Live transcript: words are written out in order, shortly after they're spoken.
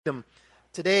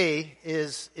Today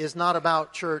is not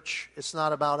about church. It's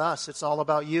not about us. It's all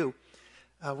about you.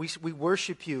 We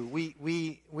worship you.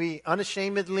 We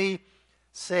unashamedly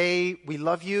say we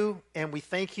love you and we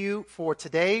thank you for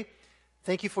today.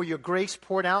 Thank you for your grace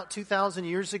poured out 2,000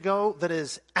 years ago that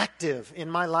is active in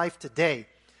my life today.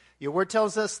 Your word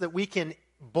tells us that we can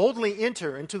boldly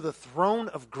enter into the throne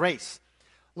of grace.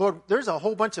 Lord, there's a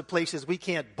whole bunch of places we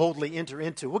can't boldly enter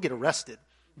into. We'll get arrested.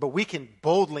 But we can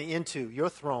boldly into your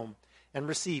throne and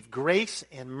receive grace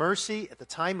and mercy at the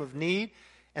time of need.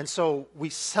 And so we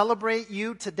celebrate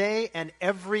you today and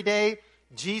every day.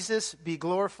 Jesus be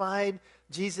glorified.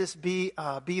 Jesus be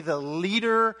the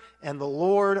leader and the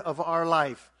Lord of our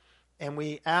life. And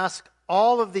we ask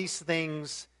all of these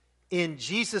things in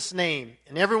Jesus' name.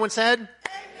 And everyone said,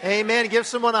 Amen. Amen. Give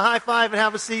someone a high five and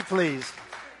have a seat, please.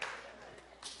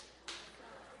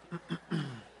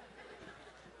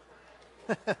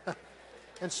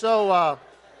 And so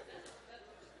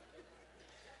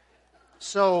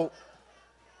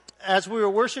as we were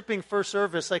worshiping first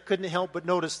service, I couldn't help but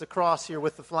notice the cross here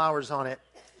with the flowers on it.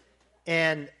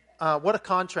 And what a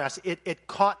contrast. It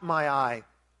caught my eye.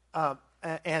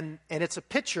 And it's a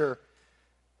picture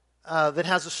that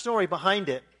has a story behind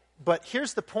it. But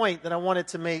here's the point that I wanted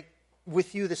to make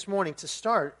with you this morning to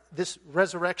start this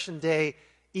Resurrection Day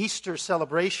Easter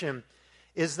celebration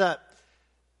is that,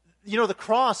 you know, the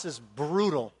cross is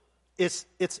brutal. It's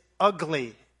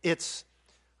ugly. It's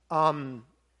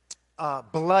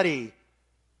bloody.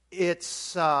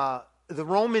 It's the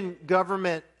Roman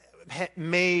government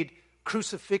made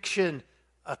crucifixion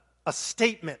a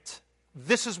statement.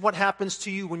 This is what happens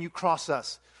to you when you cross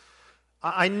us.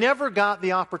 I never got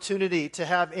the opportunity to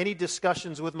have any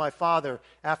discussions with my father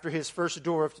after his first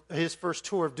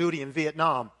tour of duty in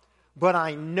Vietnam, but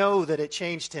I know that it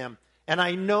changed him. And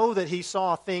I know that he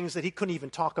saw things that he couldn't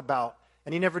even talk about,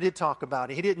 and he never did talk about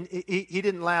it. He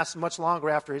didn't last much longer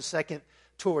after his second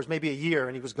tours, maybe a year,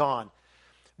 and he was gone.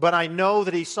 But I know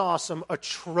that he saw some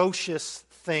atrocious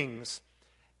things,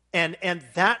 and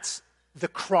that's the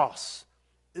cross.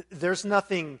 There's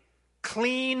nothing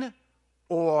clean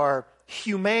or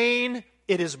humane.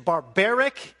 It is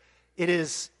barbaric. It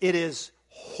is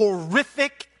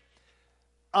horrific.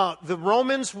 The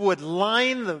Romans would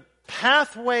line the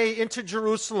pathway into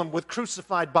Jerusalem with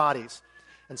crucified bodies.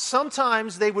 And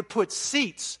sometimes they would put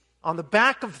seats on the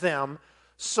back of them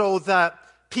so that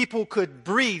people could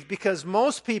breathe, because a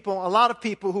lot of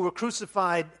people who were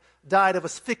crucified died of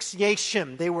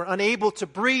asphyxiation. They were unable to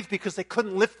breathe because they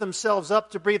couldn't lift themselves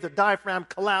up to breathe. Their diaphragm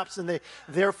collapsed and they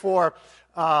therefore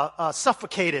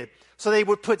suffocated. So they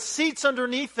would put seats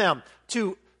underneath them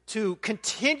to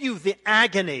continue the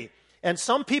agony. And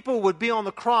some people would be on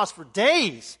the cross for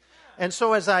days. And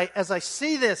so as I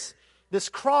see this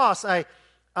cross,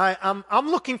 I'm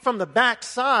looking from the back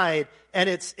side, and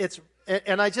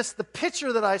the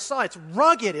picture that I saw, it's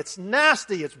rugged, it's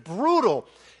nasty, it's brutal,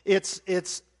 it's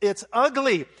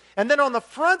ugly. And then on the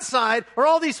front side are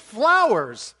all these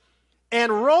flowers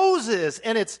and roses,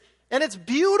 and it's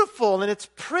beautiful and it's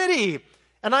pretty.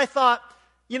 And I thought,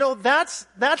 you know, that's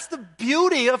the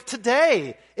beauty of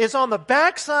today, is on the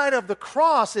backside of the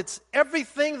cross. It's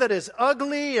everything that is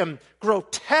ugly and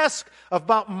grotesque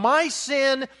about my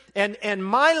sin and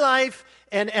my life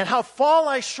and how fall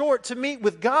I short to meet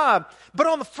with God. But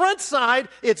on the front side,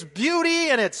 it's beauty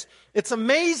and it's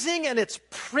amazing and it's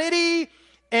pretty.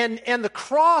 And the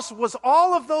cross was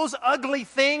all of those ugly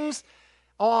things.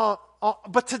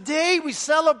 But today we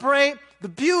celebrate the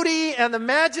beauty and the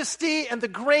majesty and the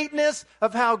greatness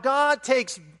of how God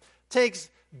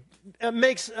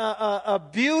makes a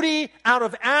beauty out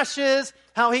of ashes,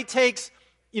 how He takes,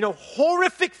 you know,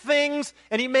 horrific things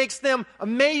and He makes them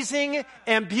amazing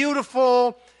and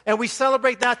beautiful. And we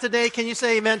celebrate that today. Can you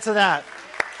say amen to that?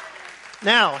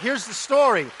 Now, here's the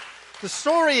story. The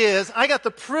story is, I got the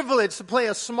privilege to play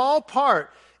a small part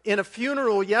in a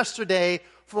funeral yesterday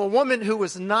for a woman who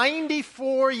was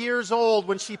 94 years old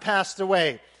when she passed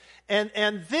away.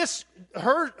 And this,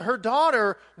 her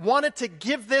daughter wanted to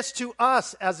give this to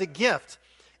us as a gift.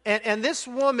 And this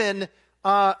woman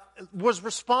was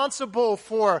responsible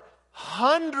for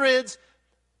hundreds,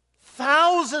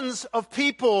 thousands of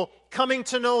people coming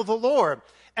to know the Lord.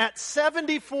 At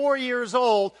 74 years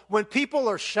old, when people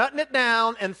are shutting it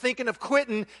down and thinking of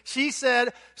quitting, she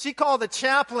called the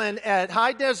chaplain at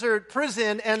High Desert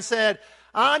Prison and said,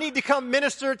 I need to come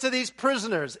minister to these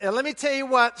prisoners. And let me tell you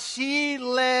what, she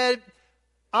led,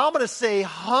 I'm going to say,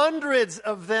 hundreds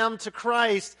of them to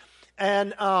Christ.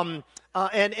 And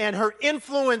her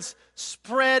influence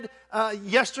spread.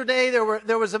 Yesterday,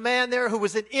 there was a man there who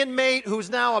was an inmate who's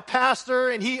now a pastor,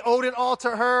 and he owed it all to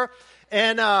her.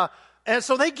 And And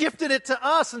so they gifted it to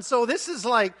us. And so this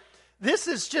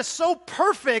is just so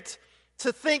perfect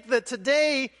to think that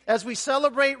today, as we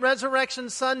celebrate Resurrection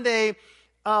Sunday,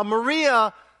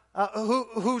 Maria,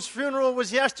 whose funeral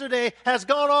was yesterday, has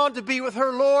gone on to be with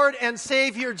her Lord and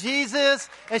Savior Jesus,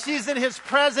 and she's in His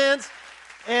presence.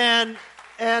 And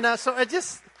so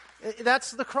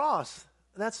that's the cross.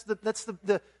 There's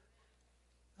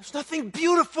nothing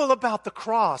beautiful about the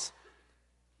cross.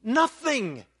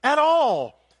 Nothing at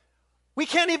all. We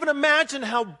can't even imagine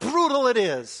how brutal it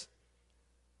is.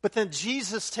 But then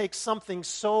Jesus takes something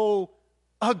so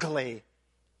ugly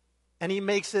and He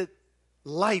makes it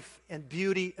life and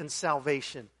beauty and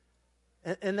salvation.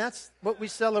 And that's what we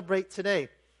celebrate today.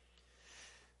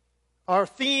 Our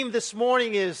theme this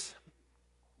morning is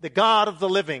the God of the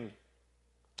living.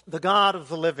 The God of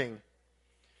the living.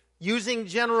 Using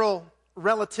general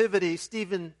relativity,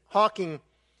 Stephen Hawking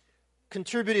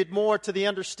contributed more to the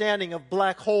understanding of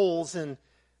black holes and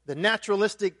the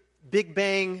naturalistic Big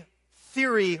Bang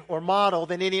theory or model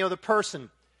than any other person.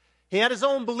 He had his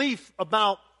own belief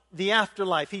about the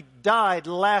afterlife. He died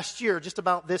last year, just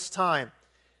about this time.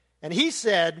 And he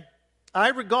said, I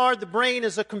regard the brain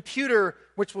as a computer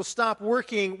which will stop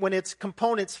working when its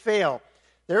components fail.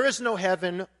 There is no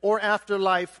heaven or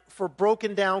afterlife for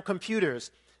broken down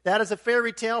computers. That is a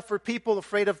fairy tale for people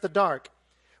afraid of the dark.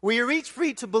 We are each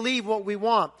free to believe what we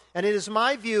want, and it is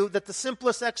my view that the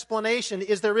simplest explanation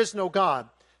is there is no God.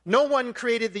 No one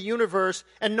created the universe,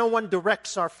 and no one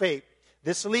directs our fate.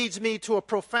 This leads me to a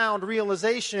profound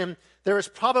realization. There is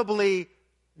probably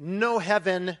no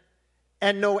heaven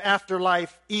and no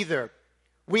afterlife either.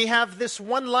 We have this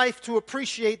one life to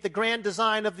appreciate the grand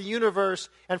design of the universe,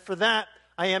 and for that,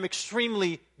 I am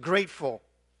extremely grateful.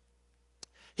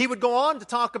 He would go on to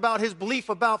talk about his belief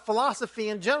about philosophy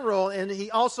in general, and he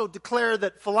also declared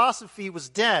that philosophy was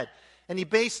dead. And he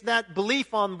based that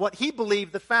belief on what he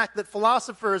believed, the fact that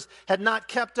philosophers had not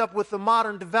kept up with the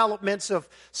modern developments of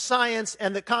science,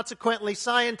 and that consequently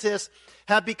scientists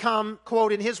have become,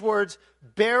 quote in his words,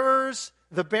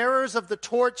 the bearers of the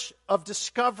torch of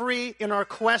discovery in our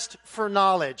quest for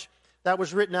knowledge. That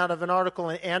was written out of an article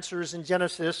in Answers in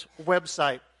Genesis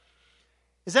website.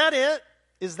 Is that it?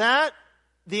 Is that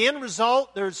the end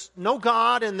result? There's no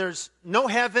God and there's no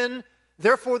heaven.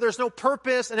 Therefore, there's no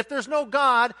purpose. And if there's no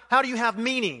God, how do you have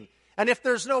meaning? And if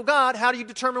there's no God, how do you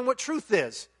determine what truth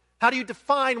is? How do you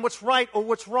define what's right or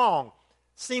what's wrong?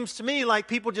 Seems to me like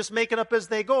people just make it up as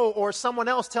they go, or someone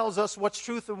else tells us what's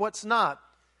truth and what's not.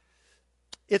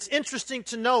 It's interesting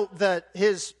to note that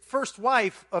his first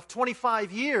wife of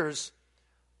 25 years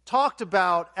talked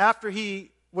about, after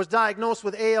he was diagnosed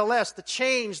with ALS, the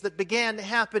change that began to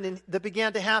happen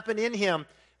in him,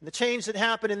 and the change that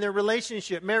happened in their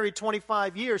relationship. Married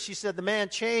 25 years, she said the man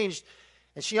changed,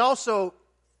 and she also,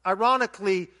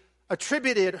 ironically,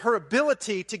 attributed her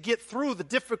ability to get through the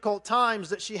difficult times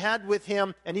that she had with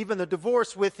him, and even the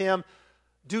divorce with him,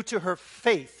 due to her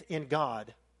faith in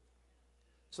God.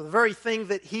 So the very thing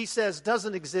that he says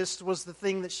doesn't exist was the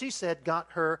thing that she said got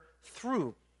her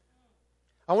through.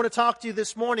 I want to talk to you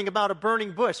this morning about a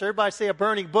burning bush. Everybody say a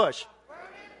burning bush.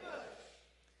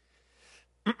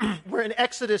 We're in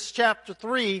Exodus chapter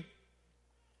 3.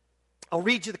 I'll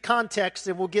read you the context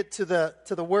and we'll get to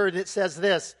the word. It says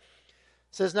this.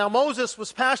 It says, Now Moses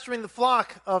was pasturing the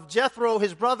flock of Jethro,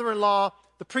 his brother-in-law,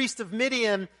 the priest of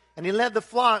Midian, and he led the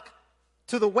flock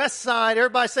to the west side.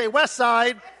 Everybody say west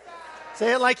side. West side.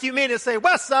 Say it like you mean it. Say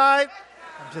west side. West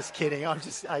side. I'm just kidding.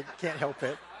 I can't help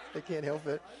it. I can't help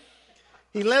it.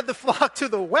 He led the flock to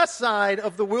the west side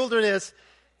of the wilderness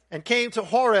and came to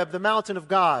Horeb, the mountain of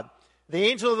God. The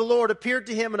angel of the Lord appeared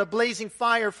to him in a blazing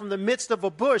fire from the midst of a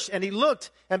bush, and he looked,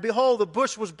 and behold, the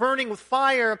bush was burning with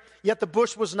fire, yet the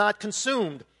bush was not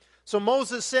consumed. So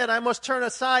Moses said, I must turn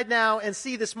aside now and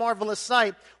see this marvelous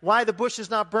sight, why the bush is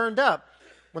not burned up.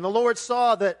 When the Lord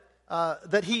saw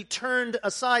that he turned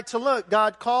aside to look,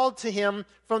 God called to him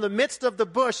from the midst of the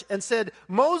bush and said,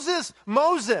 Moses,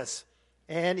 Moses.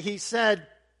 And he said,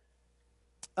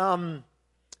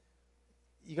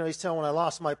 you can always tell when I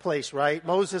lost my place, right?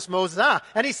 Moses, Moses,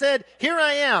 And he said, here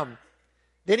I am.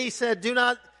 Then he said, do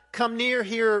not come near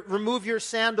here, remove your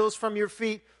sandals from your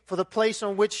feet, for the place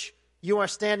on which you are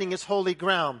standing is holy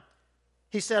ground.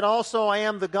 He said, also, I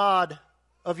am the God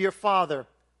of your father,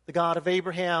 the God of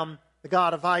Abraham, the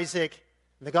God of Isaac,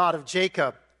 and the God of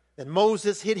Jacob. Then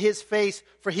Moses hid his face,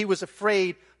 for he was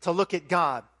afraid to look at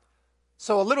God.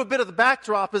 So a little bit of the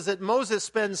backdrop is that Moses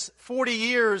spends 40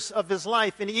 years of his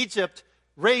life in Egypt,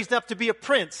 raised up to be a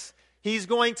prince. He's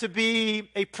going to be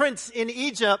a prince in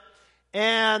Egypt,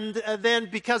 And then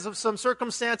because of some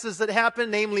circumstances that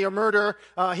happened, namely a murder,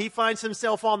 he finds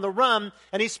himself on the run,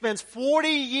 and he spends 40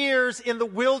 years in the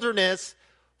wilderness,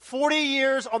 40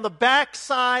 years on the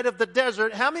backside of the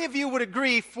desert. How many of you would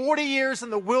agree 40 years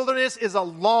in the wilderness is a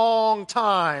long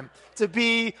time to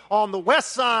be on the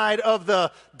west side of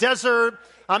the desert?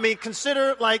 I mean,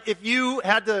 consider like if you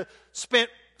had to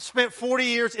spent 40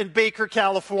 years in Baker,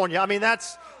 California. I mean,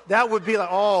 that would be like,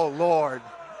 oh, Lord,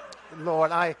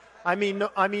 I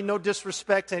mean, no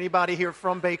disrespect to anybody here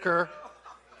from Baker.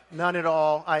 None at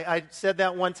all. I said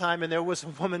that one time, and there was a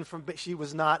woman she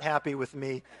was not happy with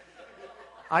me.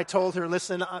 I told her,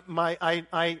 listen,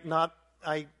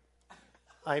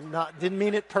 didn't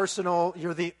mean it personal.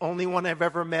 You're the only one I've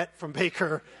ever met from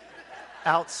Baker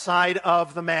outside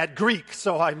of the Mad Greek,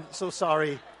 so I'm so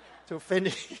sorry to offend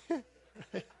you.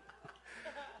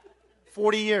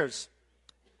 40 years.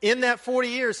 In that 40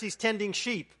 years, he's tending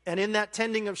sheep. And in that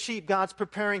tending of sheep, God's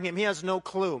preparing him. He has no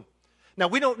clue. Now,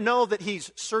 we don't know that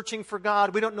he's searching for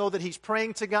God. We don't know that he's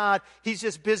praying to God. He's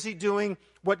just busy doing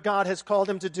what God has called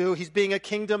him to do. He's being a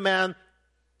kingdom man.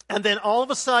 And then all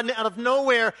of a sudden, out of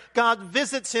nowhere, God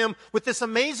visits him with this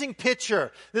amazing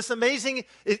picture, this amazing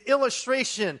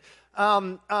illustration.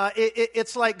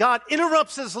 It's like God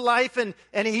interrupts his life,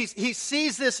 and he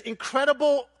sees this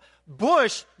incredible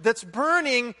bush that's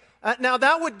burning. Now,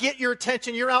 that would get your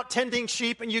attention. You're out tending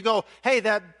sheep, and you go, hey,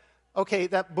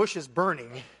 that bush is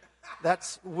burning.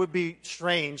 That would be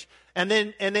strange. And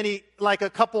then he, like a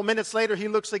couple minutes later, he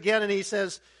looks again, and he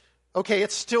says, okay,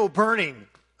 it's still burning,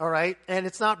 all right? And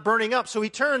it's not burning up. So he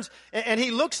turns, and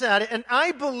he looks at it, and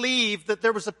I believe that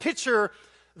there was a picture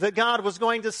that God was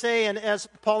going to say, and as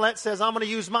Paulette says, I'm going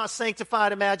to use my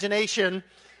sanctified imagination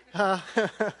and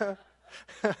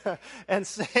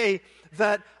say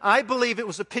that I believe it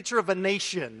was a picture of a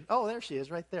nation. Oh, there she is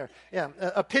right there. Yeah,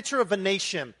 a picture of a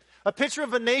nation. A picture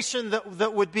of a nation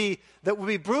that would be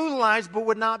brutalized but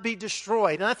would not be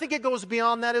destroyed. And I think it goes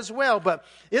beyond that as well. But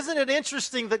isn't it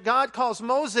interesting that God calls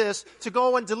Moses to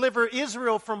go and deliver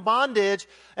Israel from bondage,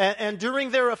 and during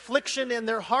their affliction and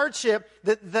their hardship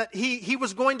that he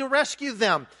was going to rescue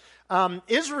them.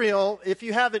 Israel, if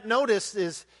you haven't noticed,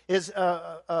 is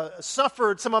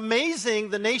suffered some amazing,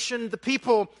 the nation, the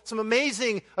people, some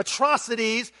amazing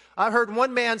atrocities. I heard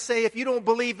one man say, if you don't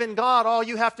believe in God, all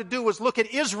you have to do is look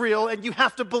at Israel, and you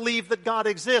have to believe that God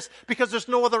exists, because there's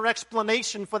no other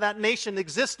explanation for that nation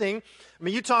existing. I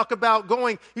mean, you talk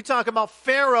about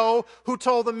Pharaoh, who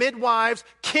told the midwives,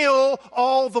 kill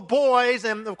all the boys,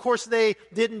 and of course they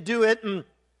didn't do it. And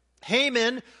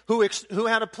Haman, who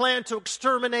had a plan to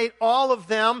exterminate all of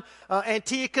them,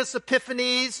 Antiochus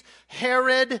Epiphanes,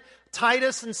 Herod,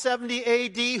 Titus in 70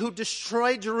 A.D., who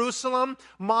destroyed Jerusalem.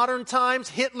 Modern times,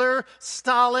 Hitler,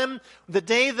 Stalin. The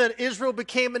day that Israel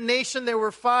became a nation, there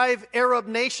were 5 Arab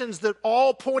nations that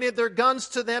all pointed their guns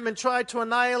to them and tried to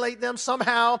annihilate them.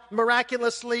 Somehow,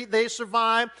 miraculously, they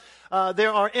survived.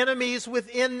 There are enemies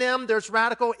within them. There's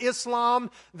radical Islam.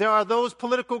 There are those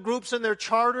political groups in their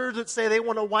charters that say they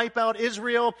want to wipe out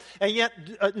Israel. And yet,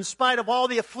 in spite of all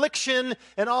the affliction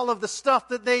and all of the stuff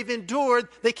that they've endured,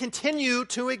 they continue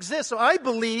to exist. So I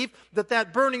believe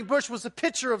that burning bush was a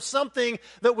picture of something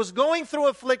that was going through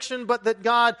affliction, but that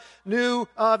God knew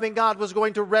of and God was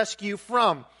going to rescue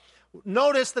from.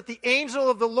 Notice that the angel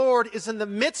of the Lord is in the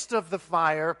midst of the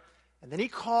fire, and then he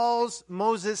calls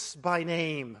Moses by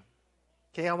name.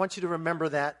 Okay, I want you to remember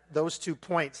those 2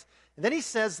 points. And then he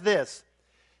says this.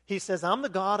 He says, I'm the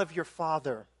God of your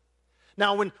father.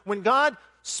 Now, when God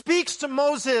speaks to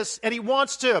Moses and he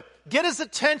wants to get his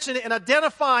attention and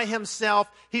identify himself,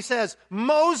 he says,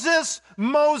 Moses,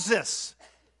 Moses.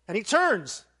 And he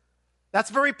turns. That's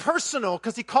very personal,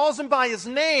 because he calls him by his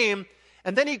name,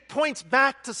 and then he points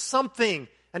back to something.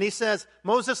 And he says,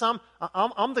 Moses, I'm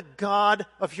the God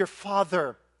of your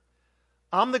father.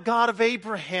 I'm the God of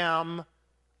Abraham,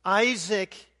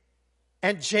 Isaac,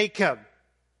 and Jacob.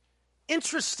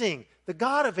 Interesting. The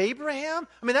God of Abraham?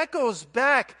 I mean, that goes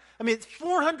back,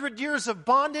 400 years of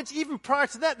bondage, even prior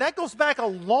to that goes back a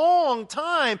long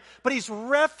time. But he's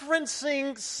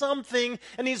referencing something,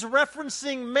 and he's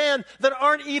referencing men that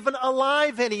aren't even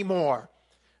alive anymore.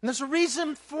 And there's a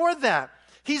reason for that.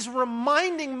 He's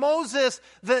reminding Moses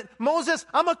that, Moses,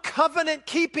 I'm a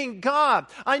covenant-keeping God.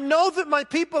 I know that my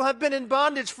people have been in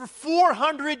bondage for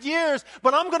 400 years,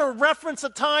 but I'm going to reference a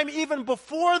time even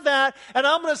before that, and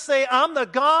I'm going to say, I'm the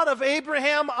God of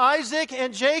Abraham, Isaac,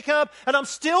 and Jacob, and I'm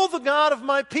still the God of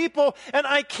my people, and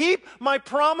I keep my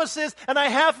promises, and I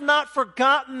have not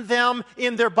forgotten them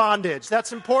in their bondage.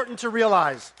 That's important to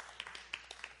realize.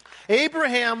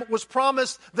 Abraham was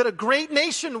promised that a great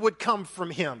nation would come from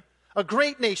him. A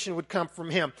great nation would come from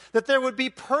him. That there would be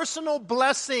personal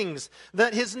blessings.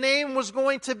 That his name was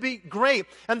going to be great.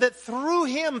 And that through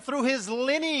him, through his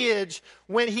lineage,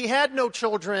 when he had no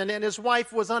children and his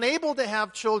wife was unable to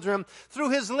have children,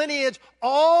 through his lineage,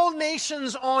 all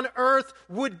nations on earth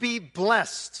would be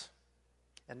blessed.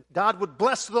 And God would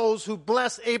bless those who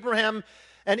bless Abraham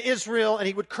and Israel, and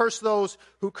he would curse those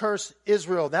who curse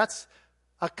Israel. That's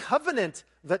a covenant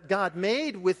that God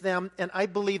made with them, and I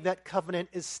believe that covenant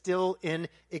is still in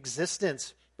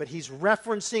existence. But he's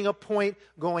referencing a point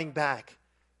going back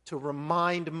to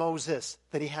remind Moses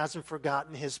that he hasn't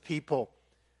forgotten his people.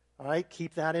 All right,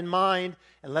 keep that in mind,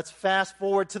 and let's fast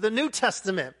forward to the New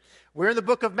Testament. We're in the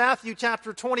book of Matthew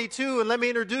chapter 22, and let me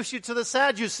introduce you to the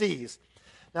Sadducees.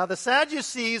 Now, the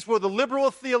Sadducees were the liberal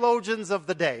theologians of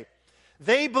the day.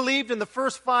 They believed in the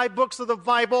first 5 books of the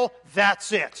Bible,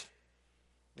 that's it.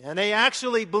 And they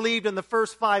actually believed in the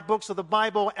first 5 books of the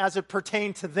Bible as it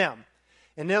pertained to them.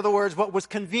 In other words, what was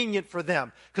convenient for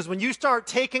them. Because when you start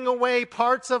taking away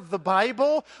parts of the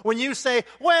Bible, when you say,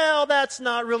 well, that's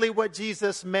not really what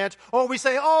Jesus meant, or we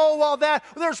say, oh, well,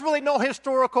 there's really no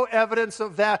historical evidence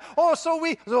of that.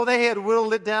 So they had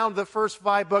whittled it down to the first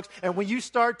 5 books. And when you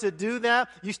start to do that,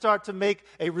 you start to make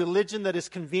a religion that is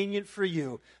convenient for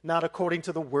you, not according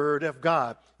to the Word of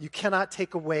God. You cannot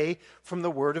take away from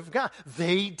the Word of God.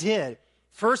 They did.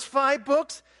 First 5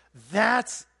 books,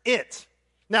 that's it.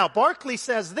 Now, Barclay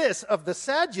says this of the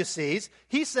Sadducees.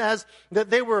 He says that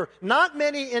they were not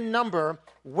many in number,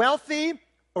 wealthy,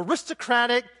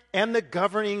 aristocratic, and the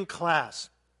governing class.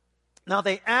 Now,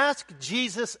 they asked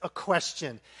Jesus a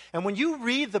question. And when you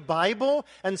read the Bible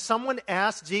and someone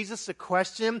asks Jesus a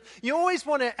question, you always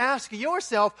want to ask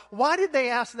yourself, why did they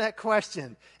ask that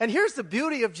question? And here's the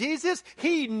beauty of Jesus.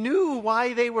 He knew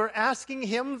why they were asking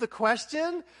him the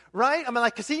question, right?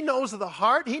 Because he knows the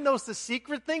heart. He knows the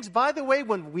secret things. By the way,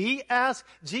 when we ask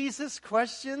Jesus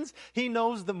questions, he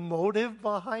knows the motive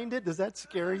behind it. Does that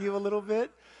scare you a little bit?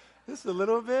 Just a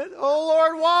little bit. Oh,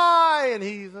 Lord, why? And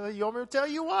you want me to tell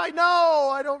you why? No,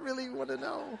 I don't really want to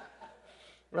know.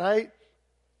 Right?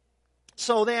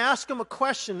 So they ask him a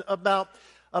question about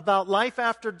life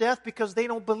after death because they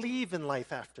don't believe in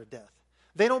life after death.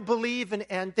 They don't believe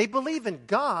and they believe in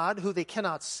God, who they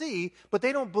cannot see, but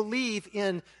they don't believe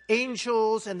in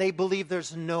angels, and they believe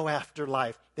there's no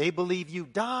afterlife. They believe you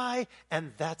die,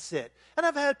 and that's it. And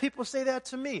I've had people say that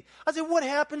to me. I say, what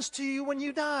happens to you when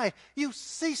you die? You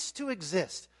cease to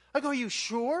exist. I go, are you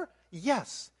sure?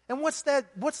 Yes. And what's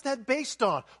that based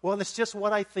on? Well, it's just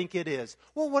what I think it is.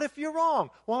 Well, what if you're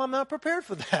wrong? Well, I'm not prepared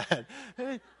for that.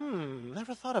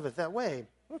 Never thought of it that way.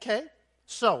 Okay.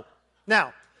 So,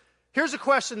 now, here's a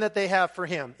question that they have for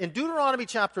him. In Deuteronomy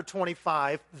chapter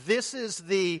 25, this is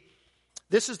the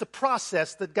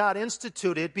process that God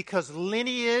instituted because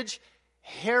lineage,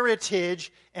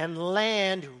 heritage, and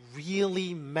land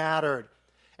really mattered.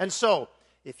 And so,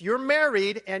 if you're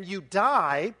married and you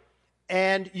die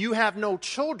and you have no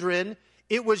children,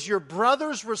 it was your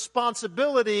brother's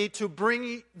responsibility to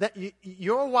bring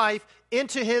your wife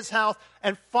into his house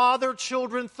and father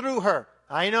children through her.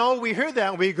 I know, we hear that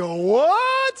and we go,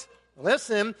 what?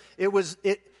 Listen,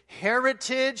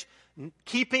 heritage,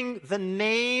 keeping the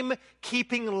name,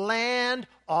 keeping land,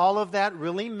 all of that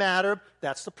really mattered.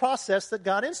 That's the process that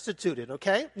God instituted,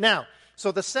 okay? Now,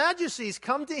 so the Sadducees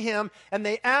come to him and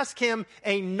they ask him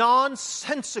a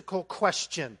nonsensical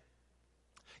question.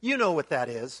 You know what that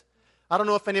is. I don't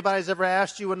know if anybody's ever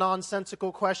asked you a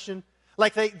nonsensical question.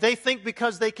 Like they think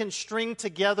because they can string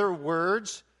together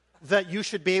words that you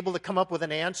should be able to come up with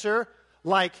an answer.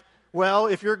 Like, well,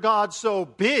 if your God's so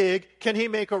big, can he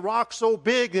make a rock so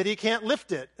big that he can't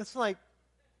lift it? It's like,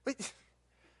 wait,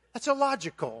 that's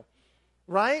illogical,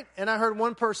 right? And I heard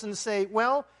one person say,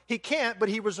 well, he can't, but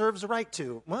he reserves the right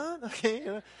to. What?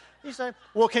 Okay. He's like,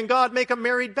 well, can God make a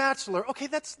married bachelor? Okay,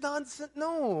 that's nonsense.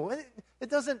 No, it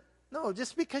doesn't. No,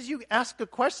 just because you ask a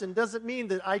question doesn't mean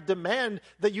that I demand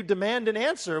that you demand an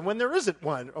answer when there isn't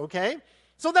one, okay?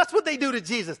 So that's what they do to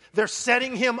Jesus. They're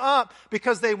setting him up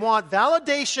because they want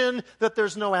validation that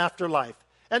there's no afterlife.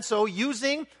 And so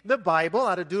using the Bible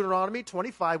out of Deuteronomy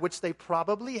 25, which they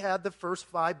probably had the first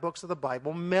 5 books of the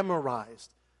Bible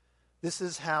memorized. This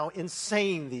is how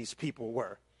insane these people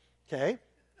were, okay?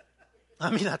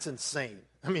 That's insane.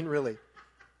 Really.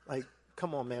 Like,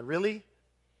 come on, man, really?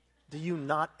 Do you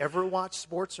not ever watch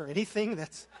sports or anything?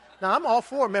 Now, I'm all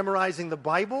for memorizing the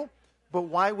Bible, but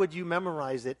why would you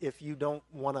memorize it if you don't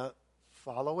want to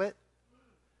follow it?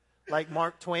 Like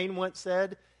Mark Twain once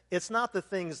said, it's not the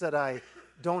things that I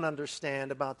don't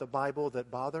understand about the Bible that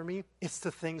bother me. It's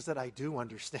the things that I do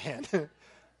understand.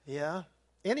 Yeah?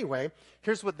 Anyway,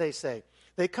 here's what they say.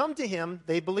 They come to him,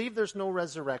 they believe there's no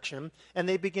resurrection, and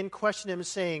they begin questioning him,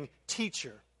 saying,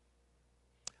 Teacher,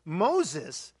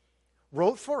 Moses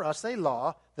wrote for us a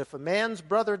law that if a man's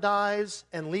brother dies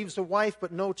and leaves a wife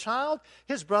but no child,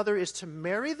 his brother is to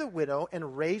marry the widow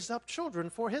and raise up children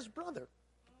for his brother.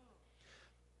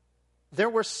 There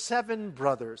were 7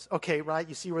 brothers. Okay, right?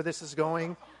 You see where this is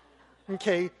going?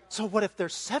 Okay, so what if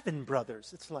there's 7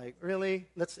 brothers? It's like, really?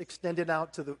 Let's extend it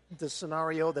out to the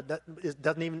scenario that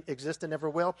doesn't even exist and never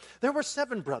will. There were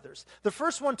 7 brothers. The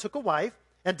first one took a wife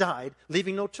and died,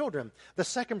 leaving no children. The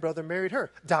second brother married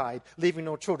her, died, leaving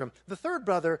no children. The third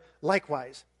brother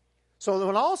likewise. So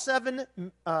when all seven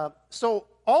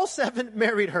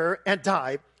married her and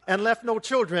died and left no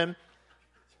children.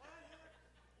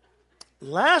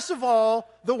 Last of all,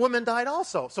 the woman died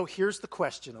also. So here's the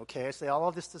question, okay? I say all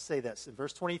of this to say this. In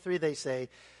verse 23, they say,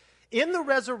 in the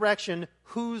resurrection,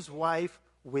 whose wife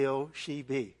will she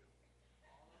be?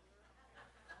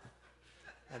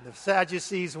 And the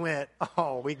Sadducees went,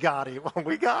 oh, we got him. Oh,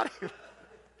 we got him.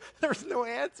 There's no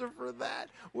answer for that.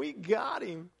 We got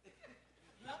him.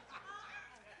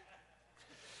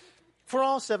 For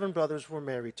all 7 brothers were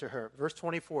married to her. Verse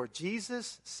 24,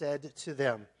 Jesus said to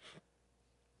them,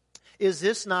 is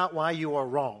this not why you are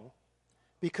wrong?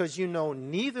 Because you know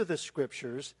neither the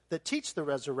scriptures that teach the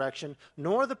resurrection,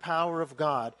 nor the power of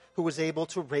God, who is able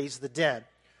to raise the dead.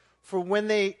 For when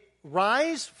they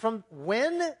rise from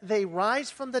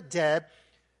the dead,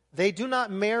 they do not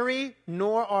marry,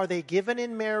 nor are they given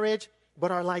in marriage,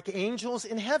 but are like angels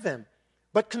in heaven.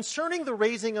 But concerning the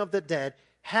raising of the dead,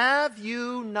 have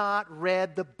you not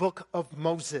read the book of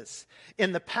Moses?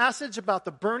 In the passage about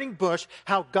the burning bush,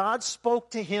 how God spoke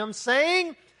to him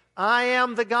saying, I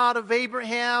am the God of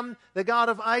Abraham, the God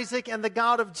of Isaac, and the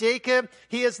God of Jacob.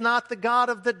 He is not the God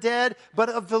of the dead, but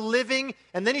of the living.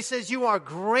 And then he says, you are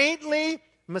greatly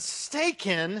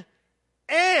mistaken,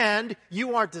 and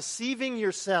you are deceiving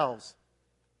yourselves.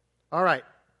 All right,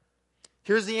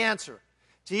 here's the answer.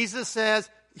 Jesus says,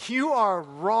 you are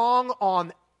wrong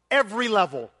on every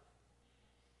level.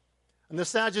 And the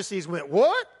Sadducees went,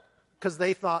 what? Because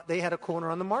they thought they had a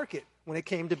corner on the market when it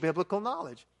came to biblical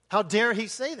knowledge. How dare he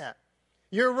say that?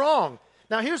 You're wrong.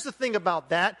 Now, here's the thing about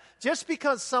that. Just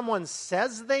because someone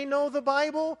says they know the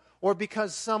Bible, or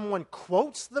because someone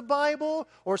quotes the Bible,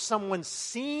 or someone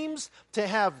seems to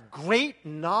have great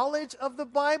knowledge of the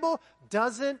Bible,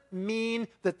 doesn't mean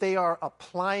that they are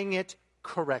applying it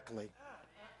correctly.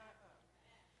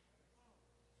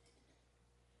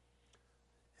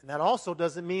 And that also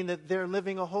doesn't mean that they're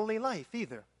living a holy life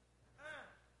either.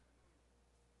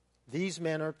 These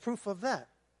men are proof of that.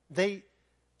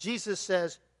 Jesus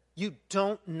says, you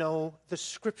don't know the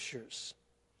Scriptures.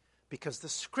 Because the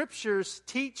Scriptures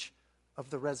teach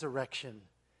of the resurrection.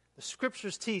 The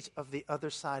Scriptures teach of the other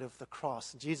side of the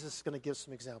cross. And Jesus is going to give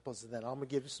some examples of that. I'm going to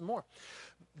give you some more.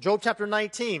 Job chapter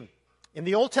 19. In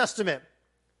the Old Testament,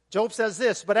 Job says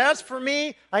this, but as for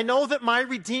me, I know that my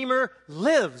Redeemer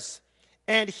lives,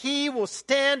 and he will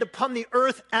stand upon the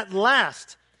earth at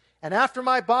last. And after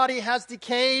my body has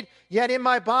decayed, yet in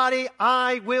my body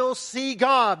I will see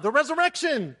God. The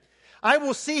resurrection. I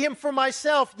will see him for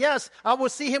myself. Yes, I will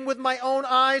see him with my own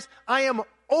eyes. I am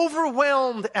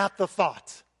overwhelmed at the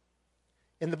thought.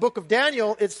 In the book of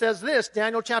Daniel, it says this,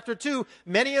 Daniel chapter 2,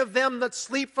 many of them that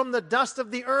sleep from the dust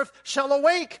of the earth shall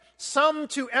awake, some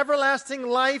to everlasting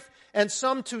life, and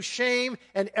some to shame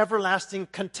and everlasting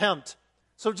contempt.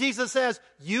 So Jesus says,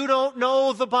 you don't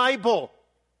know the Bible.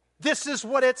 This is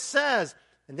what it says.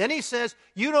 And then he says,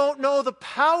 you don't know the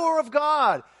power of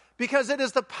God, because it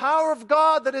is the power of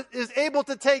God that is able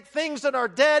to take things that are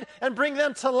dead and bring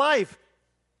them to life.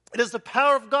 It is the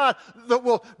power of God that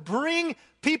will bring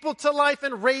people to life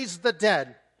and raise the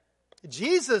dead.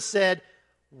 Jesus said,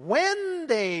 when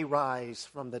they rise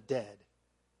from the dead.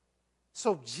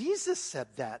 So Jesus said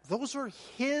that. Those are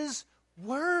his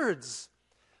words.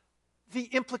 The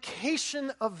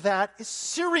implication of that is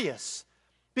serious,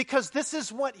 because this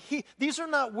is what these are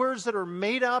not words that are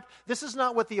made up. This is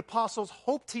not what the apostles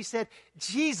hoped he said.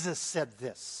 Jesus said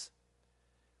this.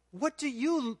 What do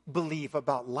you believe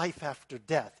about life after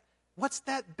death? What's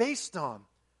that based on?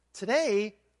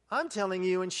 Today, I'm telling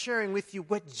you and sharing with you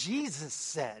what Jesus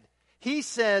said. He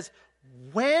says,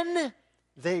 when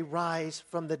they rise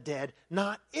from the dead,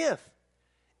 not if.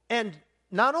 And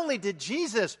not only did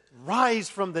Jesus rise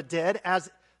from the dead as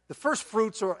the first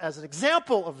fruits or as an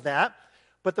example of that,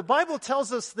 but the Bible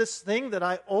tells us this thing that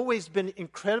I've always been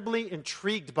incredibly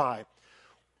intrigued by.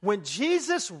 When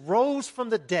Jesus rose from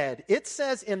the dead, it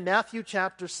says in Matthew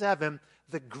chapter 7,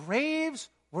 the graves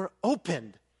were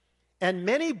opened, and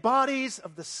many bodies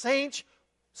of the saints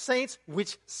saints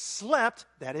which slept,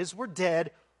 that is, were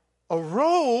dead,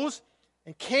 arose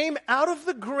and came out of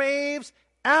the graves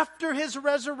after his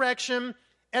resurrection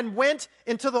and went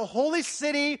into the holy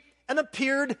city and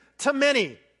appeared to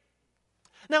many.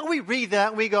 Now we read that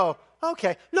and we go,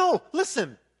 okay. No,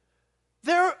 listen.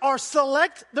 There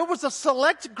was a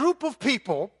select group of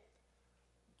people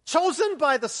chosen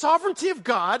by the sovereignty of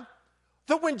God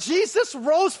that when Jesus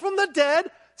rose from the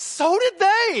dead, so did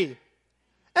they.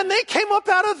 And they came up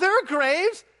out of their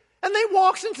graves and they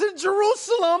walked into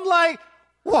Jerusalem like,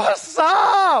 what's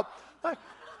up? Like,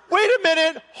 wait a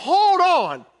minute, hold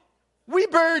on. We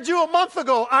buried you a month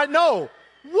ago, I know.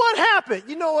 What happened?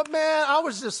 You know what, man? I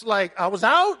was just like, I was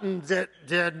out and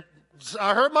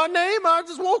I heard my name. I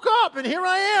just woke up and here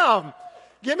I am.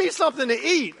 Give me something to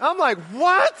eat. I'm like,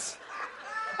 what?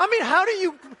 I mean, how do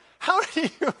you,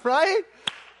 right?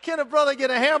 Can a brother get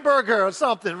a hamburger or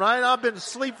something, right? I've been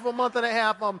asleep for a month and a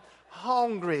half. I'm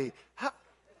hungry.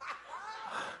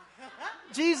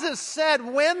 Jesus said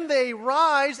when they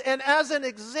rise, and as an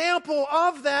example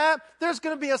of that, there's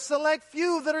going to be a select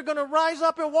few that are going to rise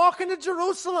up and walk into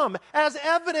Jerusalem as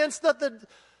evidence that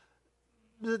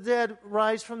the dead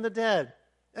rise from the dead.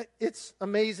 It's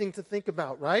amazing to think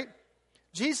about, right?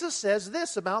 Jesus says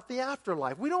this about the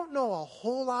afterlife. We don't know a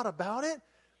whole lot about it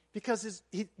because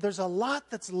there's a lot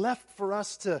that's left for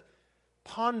us to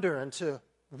ponder and to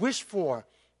wish for.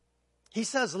 He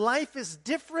says life is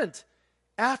different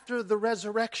after the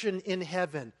resurrection in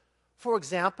heaven. For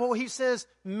example, he says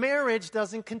marriage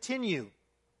doesn't continue.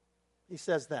 He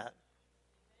says that.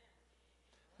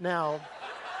 Now,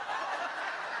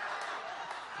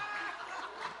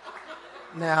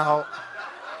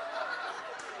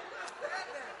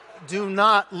 do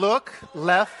not look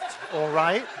left or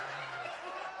right.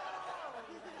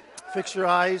 Fix your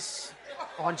eyes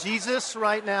on Jesus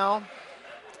right now.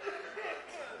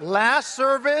 Last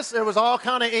service, it was all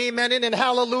kind of amening and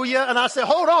hallelujah. And I said,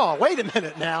 hold on, wait a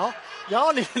minute now.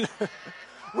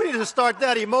 We need to start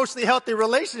that emotionally healthy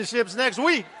relationships next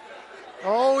week.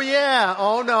 Oh, yeah.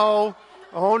 Oh, no.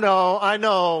 I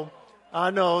know.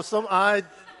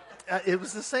 It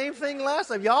was the same thing last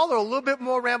time. Y'all are a little bit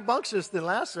more rambunctious than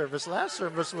last service. Last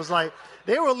service was like,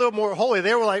 they were a little more holy.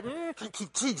 They were like,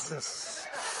 Jesus.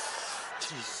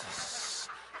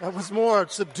 That was more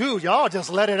subdued. Y'all just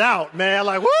let it out, man.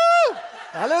 Like, woo!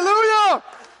 Hallelujah!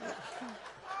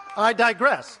 I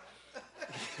digress.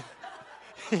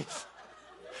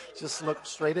 Just look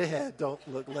straight ahead. Don't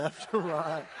look left or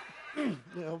right.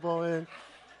 Elbow in.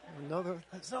 Another.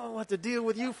 I don't want to deal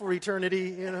with you for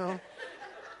eternity,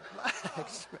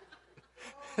 Relax.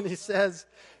 And he says,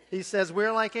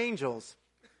 we're like angels.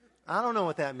 I don't know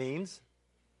what that means.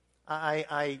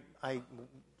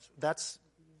 That's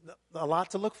a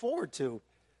lot to look forward to.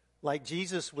 Like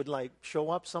Jesus would show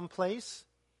up someplace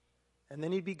and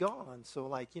then he'd be gone.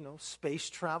 So space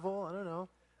travel, I don't know.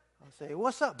 I'll say,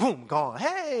 what's up? Boom, gone.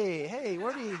 Hey,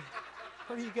 where do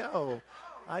you go?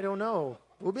 I don't know.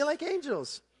 We'll be like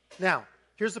angels. Now,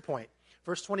 here's the point.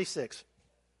 Verse 26.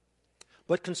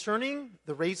 But concerning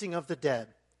the raising of the dead,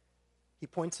 he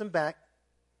points them back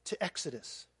to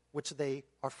Exodus, which they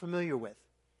are familiar with.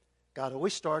 God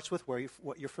always starts with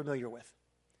what you're familiar with.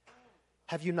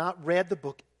 Have you not read the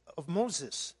book of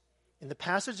Moses? In the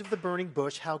passage of the burning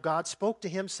bush, how God spoke to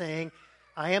him saying,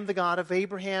 I am the God of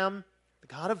Abraham, the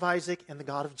God of Isaac, and the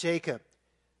God of Jacob.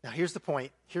 Now here's the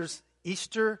point. Here's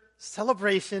Easter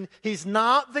celebration. He's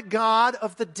not the God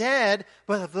of the dead,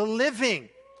 but of the living.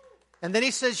 And then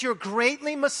he says, you're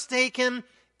greatly mistaken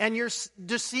and you're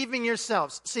deceiving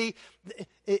yourselves. See,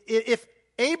 if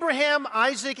Abraham,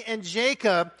 Isaac, and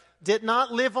Jacob did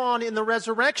not live on in the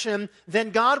resurrection, then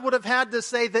God would have had to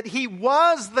say that he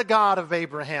was the God of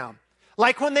Abraham.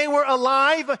 Like when they were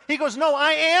alive, he goes, no,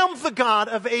 I am the God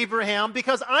of Abraham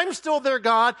because I'm still their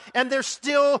God and they're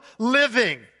still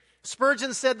living.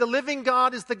 Spurgeon said the living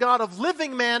God is the God of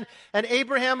living men, and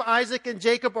Abraham, Isaac, and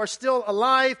Jacob are still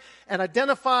alive and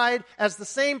identified as the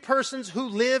same persons who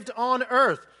lived on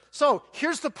earth. So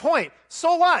here's the point.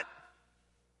 So what?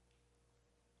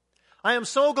 I am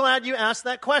so glad you asked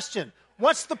that question.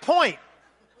 What's the point?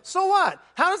 So what?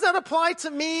 How does that apply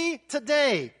to me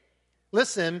today?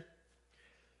 Listen,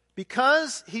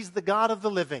 because he's the God of the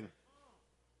living.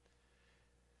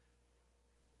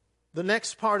 The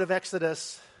next part of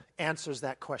Exodus answers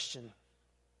that question.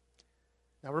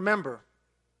 Now remember,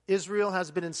 Israel has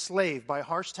been enslaved by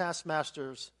harsh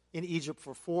taskmasters in Egypt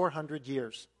for 400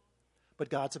 years. But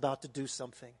God's about to do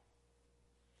something.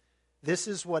 This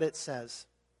is what it says.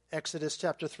 Exodus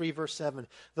chapter 3, verse 7.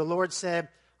 The Lord said,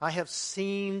 I have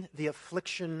seen the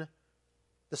affliction,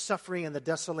 the suffering, and the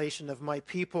desolation of my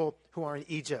people who are in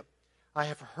Egypt. I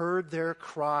have heard their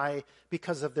cry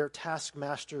because of their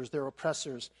taskmasters, their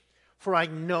oppressors. For I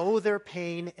know their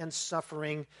pain and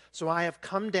suffering, so I have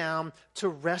come down to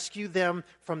rescue them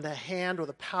from the hand or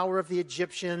the power of the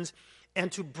Egyptians,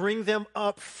 and to bring them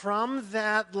up from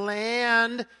that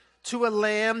land to a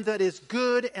land that is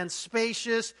good and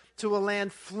spacious, to a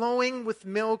land flowing with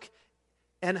milk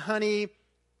and honey,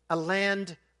 a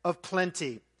land of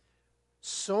plenty.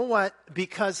 So what?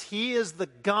 Because he is the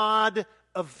God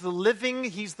of the living,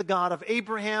 he's the God of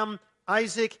Abraham,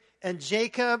 Isaac, and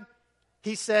Jacob.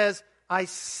 He says, I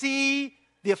see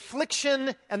the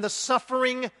affliction and the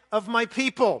suffering of my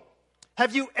people.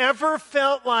 Have you ever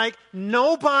felt like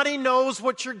nobody knows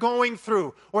what you're going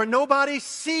through, or nobody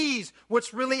sees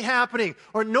what's really happening,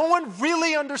 or no one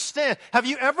really understands? Have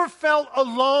you ever felt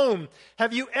alone?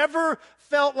 Have you ever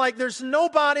felt like there's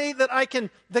nobody that I can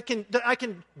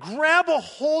grab a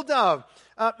hold of?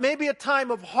 Maybe a time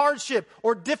of hardship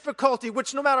or difficulty,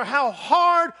 which no matter how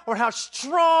hard or how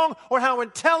strong or how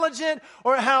intelligent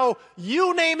or how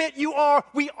you name it you are,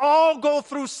 we all go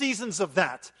through seasons of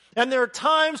that. And there are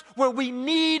times where we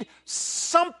need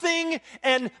something,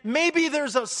 and maybe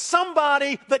there's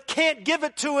somebody that can't give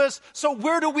it to us, so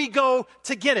where do we go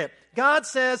to get it? God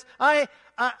says, I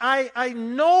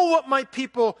know what my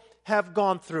people have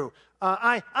gone through.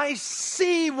 I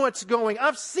see what's going.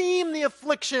 I've seen the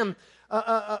affliction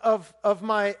of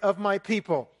my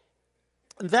people.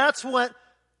 And that's what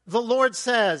the Lord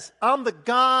says. I'm the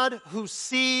God who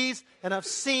sees, and I've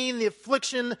seen the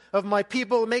affliction of my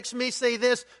people. It makes me say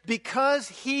this: because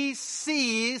he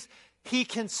sees, he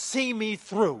can see me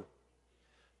through.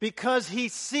 Because he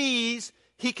sees,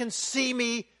 he can see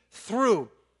me through.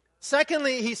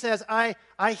 Secondly, he says, I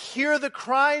hear the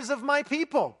cries of my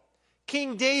people.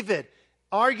 King David,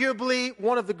 arguably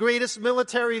one of the greatest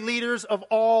military leaders of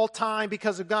all time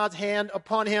because of God's hand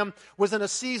upon him, was in a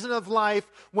season of life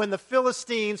when the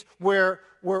Philistines were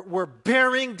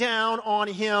bearing down on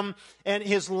him and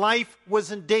his life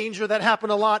was in danger. That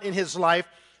happened a lot in his life.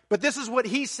 But this is what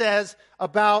he says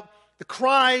about the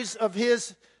cries of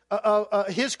his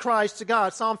cries to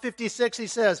God. Psalm 56, he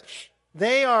says,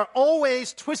 they are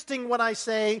always twisting what I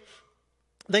say.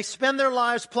 They spend their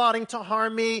lives plotting to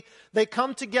harm me. They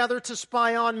come together to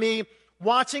spy on me,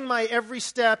 watching my every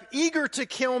step, eager to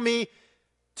kill me.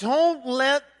 Don't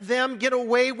let them get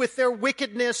away with their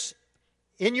wickedness.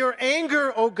 In your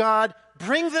anger, O God,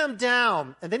 bring them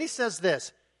down. And then he says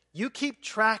this: you keep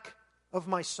track of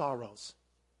my sorrows.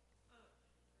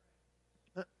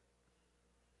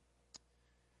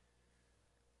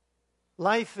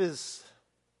 Life is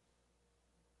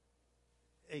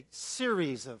a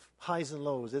series of highs and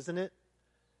lows, isn't it?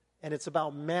 And it's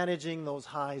about managing those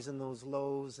highs and those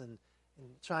lows and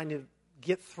trying to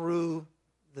get through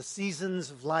the seasons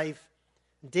of life.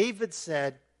 David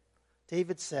said,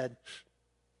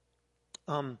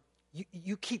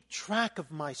 you keep track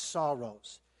of my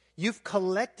sorrows. You've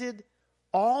collected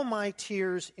all my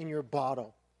tears in your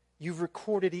bottle. You've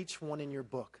recorded each one in your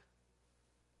book.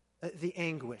 The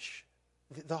anguish,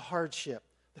 the hardship,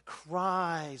 the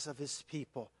cries of his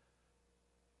people.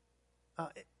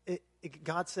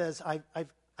 God says,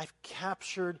 I've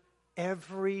captured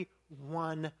every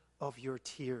one of your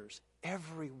tears.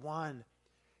 Every one.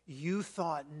 You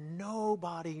thought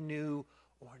nobody knew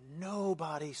or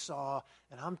nobody saw.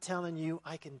 And I'm telling you,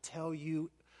 I can tell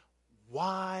you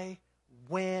why,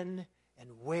 when, and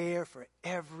where for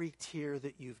every tear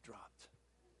that you've dropped.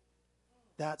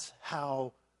 That's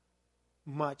how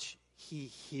much he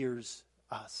hears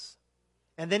us.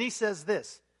 And then he says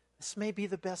this may be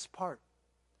the best part.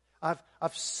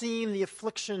 I've seen the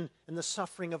affliction and the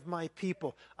suffering of my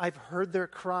people. I've heard their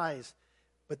cries.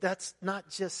 But that's not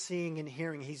just seeing and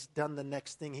hearing. He's done the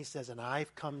next thing. He says, and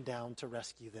I've come down to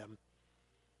rescue them.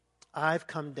 I've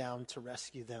come down to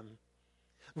rescue them.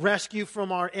 Rescue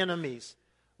from our enemies.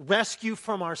 Rescue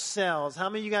from ourselves. How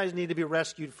many of you guys need to be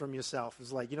rescued from yourself?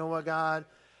 It's like, you know what, God?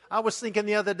 I was thinking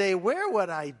the other day, where would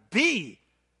I be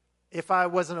if I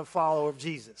wasn't a follower of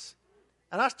Jesus?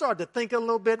 And I started to think a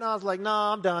little bit, and I was like, no,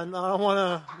 I'm done. I don't want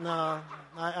to, no.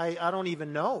 I don't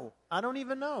even know. I don't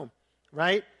even know,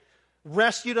 right?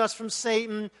 Rescued us from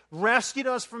Satan, rescued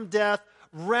us from death,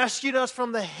 rescued us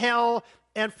from the hell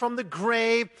and from the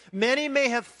grave. Many may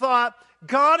have thought,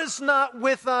 God is not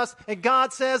with us, and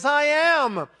God says, I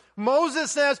am.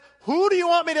 Moses says, who do you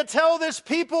want me to tell this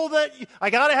people that I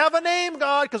got to have a name,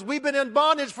 God, because we've been in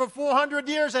bondage for 400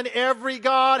 years, and every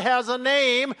God has a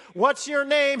name. What's your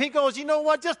name? He goes, you know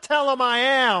what? Just tell them I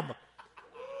am.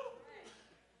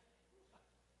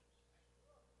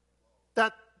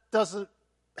 That doesn't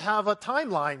have a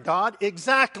timeline, God.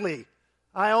 Exactly.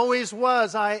 I always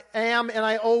was, I am, and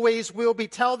I always will be.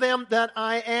 Tell them that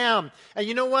I am. And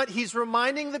you know what? He's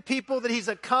reminding the people that he's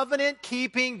a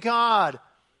covenant-keeping God.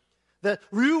 That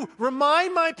you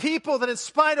remind my people that in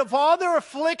spite of all their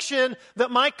affliction,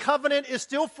 that my covenant is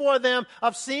still for them.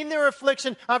 I've seen their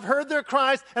affliction, I've heard their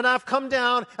cries, and I've come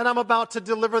down, and I'm about to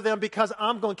deliver them because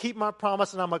I'm going to keep my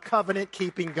promise, and I'm a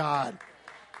covenant-keeping God.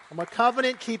 I'm a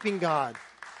covenant-keeping God.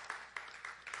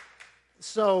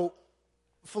 So,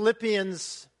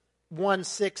 Philippians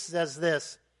 1:6 says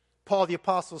this. Paul the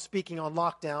Apostle speaking on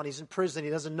lockdown. He's in prison. He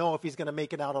doesn't know if he's going to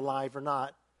make it out alive or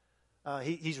not.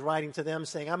 He's writing to them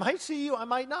saying, I might see you, I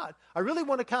might not. I really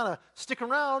want to kind of stick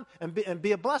around and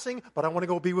be a blessing, but I want to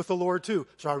go be with the Lord too,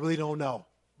 so I really don't know.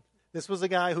 This was a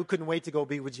guy who couldn't wait to go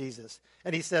be with Jesus.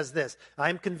 And he says this, I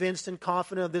am convinced and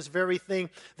confident of this very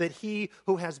thing, that he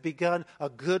who has begun a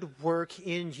good work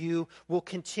in you will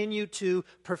continue to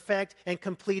perfect and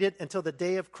complete it until the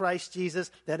day of Christ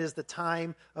Jesus, that is the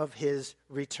time of his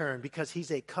return, because he's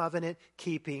a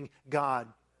covenant-keeping God.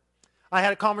 I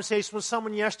had a conversation with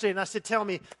someone yesterday, and I said, "Tell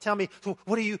me,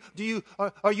 what do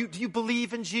you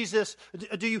believe in Jesus?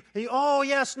 Oh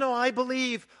yes, no, I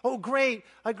believe. Oh great,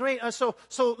 great. So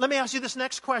let me ask you this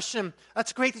next question.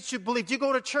 That's great that you believe. Do you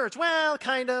go to church? Well,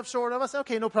 kind of, sort of. I said,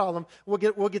 okay, no problem. We'll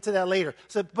get to that later.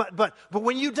 So, but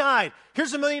when you died,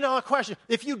 here's $1 million question.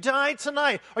 If you died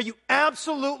tonight, are you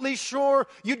absolutely sure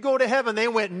you'd go to heaven? They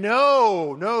went,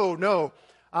 no.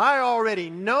 I already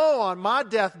know on my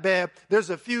deathbed there's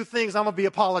a few things I'm going to be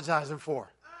apologizing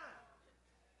for.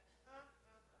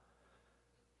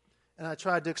 And I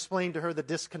tried to explain to her the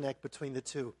disconnect between the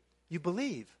two. You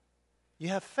believe. You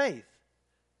have faith.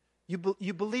 You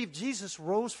believe Jesus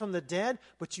rose from the dead,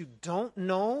 but you don't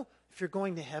know if you're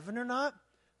going to heaven or not?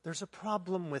 There's a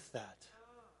problem with that.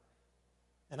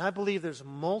 And I believe there's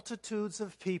multitudes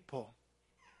of people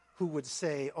who would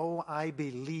say, oh, I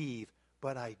believe,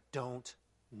 but I don't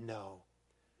know.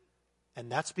 And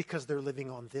that's because they're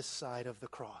living on this side of the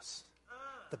cross,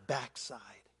 the backside.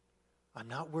 I'm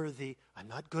not worthy. I'm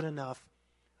not good enough.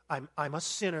 I'm a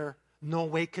sinner. No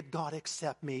way could God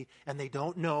accept me. And they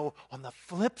don't know on the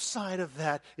flip side of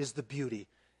that is the beauty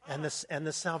and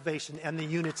the salvation and the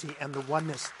unity and the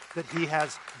oneness that he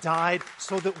has died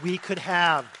so that we could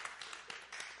have.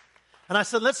 And I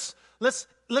said, let's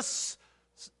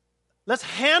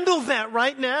handle that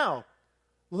right now.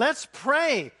 Let's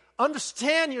pray.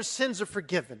 Understand your sins are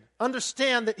forgiven.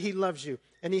 Understand that he loves you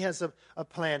and he has a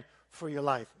plan for your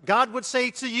life. God would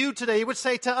say to you today, he would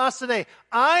say to us today,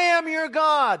 I am your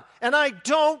God and I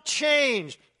don't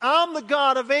change. I'm the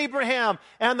God of Abraham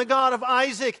and the God of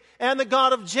Isaac and the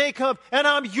God of Jacob, and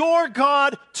I'm your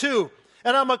God too.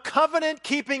 And I'm a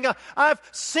covenant-keeping God. I've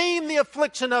seen the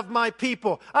affliction of my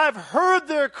people. I've heard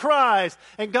their cries.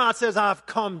 And God says, I've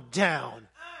come down.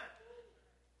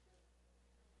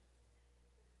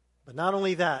 But not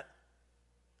only that,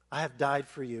 I have died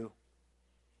for you,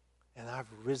 and I've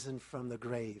risen from the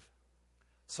grave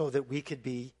so that we could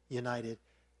be united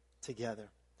together.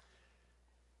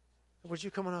 Would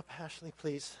you come on up, Ashley,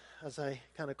 please, as I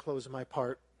kind of close my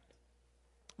part.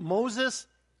 Moses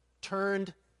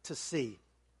turned to see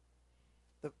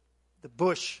the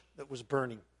bush that was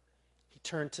burning. He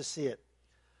turned to see it.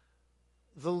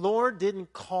 The Lord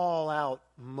didn't call out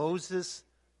Moses,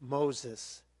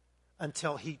 Moses,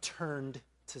 until he turned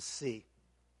to see.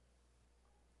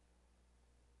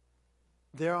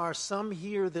 There are some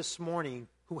here this morning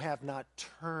who have not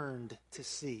turned to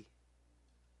see.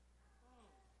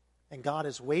 And God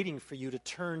is waiting for you to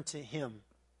turn to him.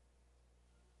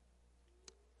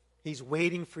 He's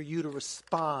waiting for you to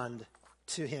respond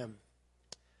to him.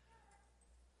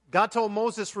 God told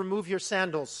Moses, remove your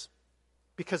sandals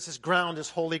because this ground is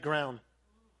holy ground.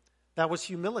 That was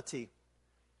humility.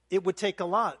 It would take a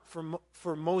lot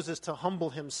for Moses to humble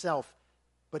himself,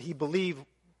 but he believed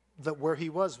that where he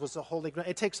was a holy ground.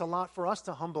 It takes a lot for us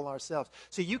to humble ourselves.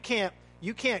 So you can't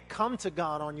come to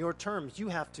God on your terms. You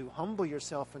have to humble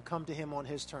yourself and come to him on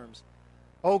his terms.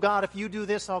 Oh God, if you do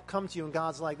this, I'll come to you. And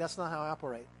God's like, that's not how I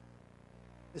operate.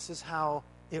 This is how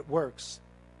it works.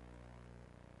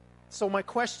 So my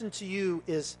question to you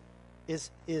is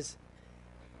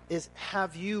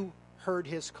have you heard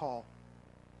his call?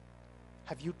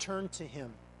 Have you turned to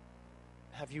him?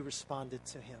 Have you responded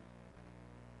to him?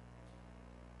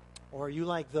 Or are you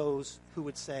like those who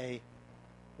would say,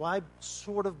 well, I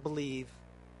sort of believe,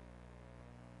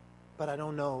 but I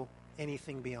don't know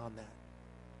anything beyond that?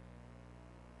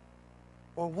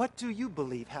 Or what do you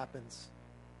believe happens?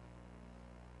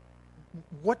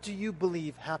 What do you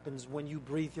believe happens when you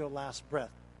breathe your last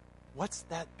breath? What's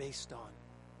that based on?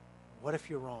 What if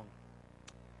you're wrong?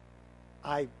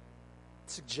 I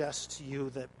suggest to you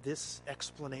that this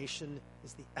explanation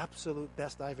is the absolute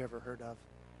best I've ever heard of.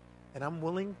 And I'm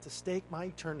willing to stake my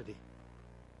eternity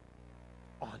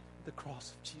on the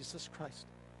cross of Jesus Christ.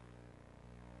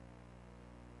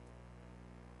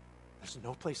 There's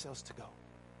no place else to go.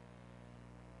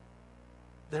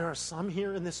 There are some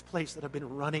here in this place that have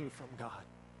been running from God.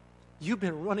 You've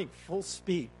been running full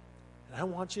speed. And I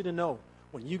want you to know,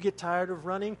 when you get tired of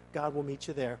running, God will meet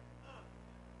you there.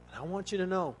 And I want you to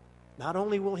know, not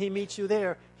only will he meet you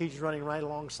there, he's running right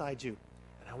alongside you.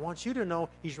 And I want you to know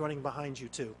he's running behind you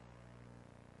too.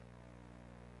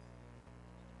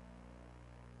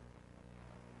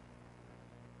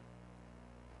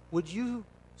 Would you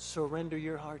surrender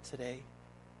your heart today?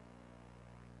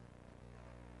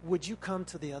 Would you come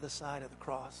to the other side of the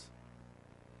cross?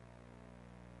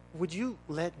 Would you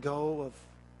let go of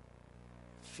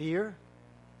fear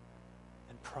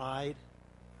and pride?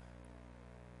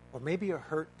 Or maybe a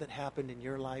hurt that happened in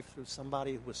your life through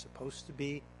somebody who was supposed to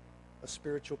be a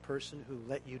spiritual person who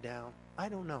let you down? I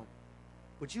don't know.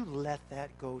 Would you let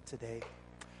that go today?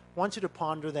 I want you to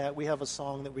ponder that. We have a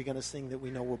song that we're going to sing that we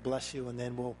know will bless you, and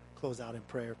then we'll close out in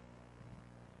prayer.